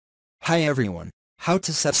Hi everyone, how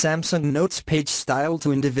to set Samsung Notes page style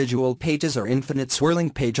to individual pages or infinite swirling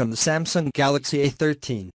page on the Samsung Galaxy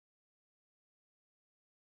A13.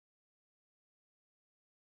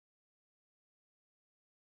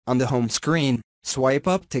 On the home screen, swipe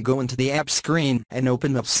up to go into the app screen and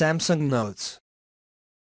open up Samsung Notes.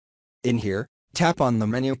 In here, tap on the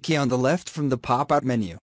menu key on the left from the pop-out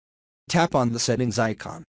menu. Tap on the settings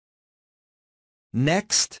icon.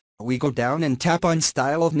 Next, we go down and tap on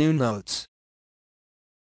Style of New Notes.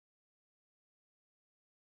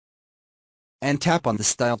 And tap on the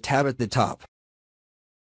Style tab at the top.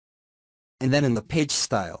 And then in the page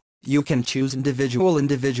style, you can choose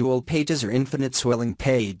individual pages or infinite swirling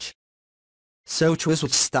page. So choose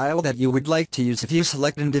which style that you would like to use. If you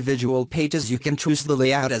select individual pages, you can choose the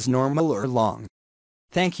layout as normal or long.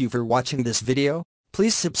 Thank you for watching this video.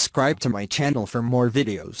 Please subscribe to my channel for more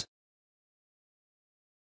videos.